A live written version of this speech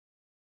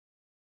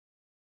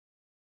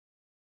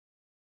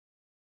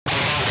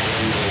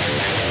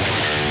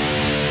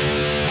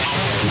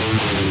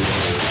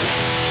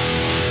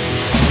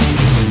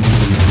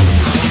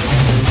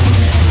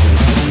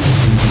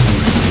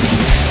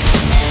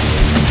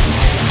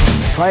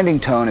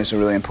Finding tone is a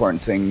really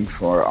important thing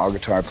for all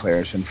guitar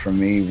players, and for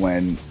me,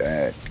 when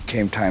it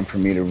came time for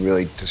me to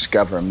really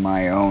discover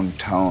my own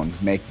tone,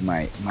 make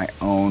my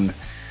own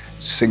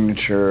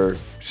signature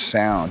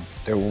sound,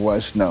 there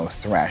was no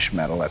thrash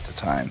metal at the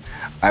time.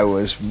 I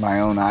was my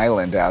own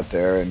island out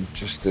there and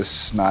just this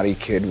snotty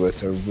kid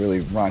with a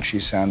really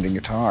raunchy sounding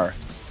guitar.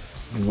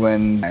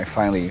 When I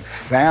finally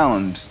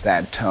found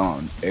that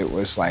tone, it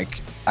was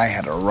like I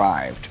had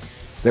arrived.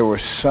 There were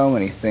so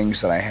many things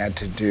that I had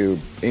to do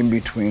in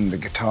between the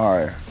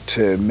guitar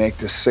to make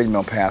the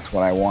signal path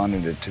what I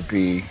wanted it to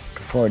be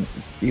before it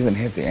even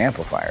hit the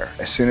amplifier.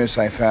 As soon as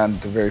I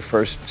found the very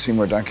first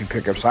Seymour Duncan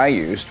pickups I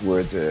used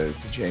were the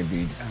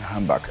JB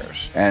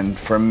humbuckers. And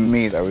for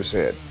me, that was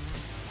it.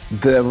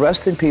 The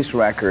Rest in Peace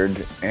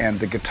record and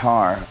the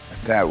guitar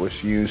that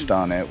was used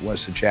on it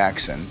was a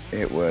Jackson.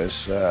 It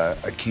was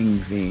a King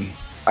V.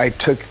 I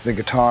took the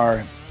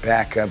guitar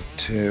back up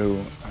to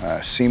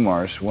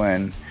Seymour's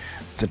when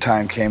the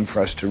time came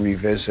for us to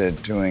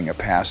revisit doing a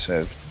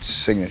passive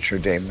signature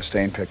Dave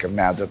Mustaine pickup.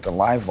 Now that the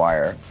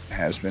Livewire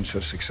has been so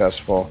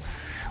successful,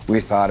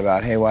 we thought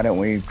about, hey, why don't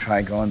we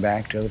try going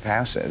back to the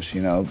passives?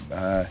 You know,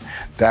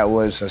 that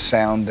was a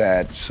sound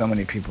that so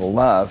many people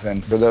love,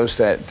 and for those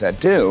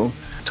that do,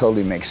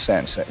 totally makes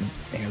sense.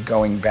 You know,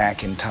 going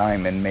back in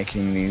time and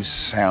making these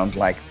sound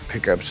like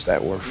pickups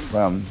that were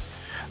from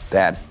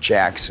that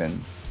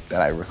Jackson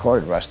that I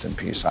recorded Rest in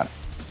Peace on.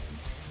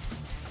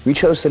 We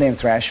chose the name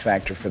Thrash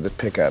Factor for the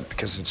pickup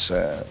because it's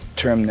a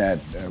term that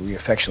we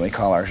affectionately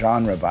call our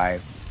genre by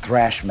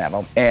thrash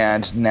metal.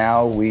 And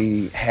now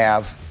we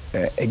have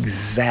an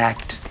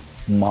exact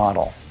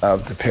model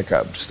of the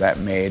pickups that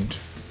made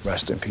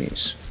Rest in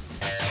Peace.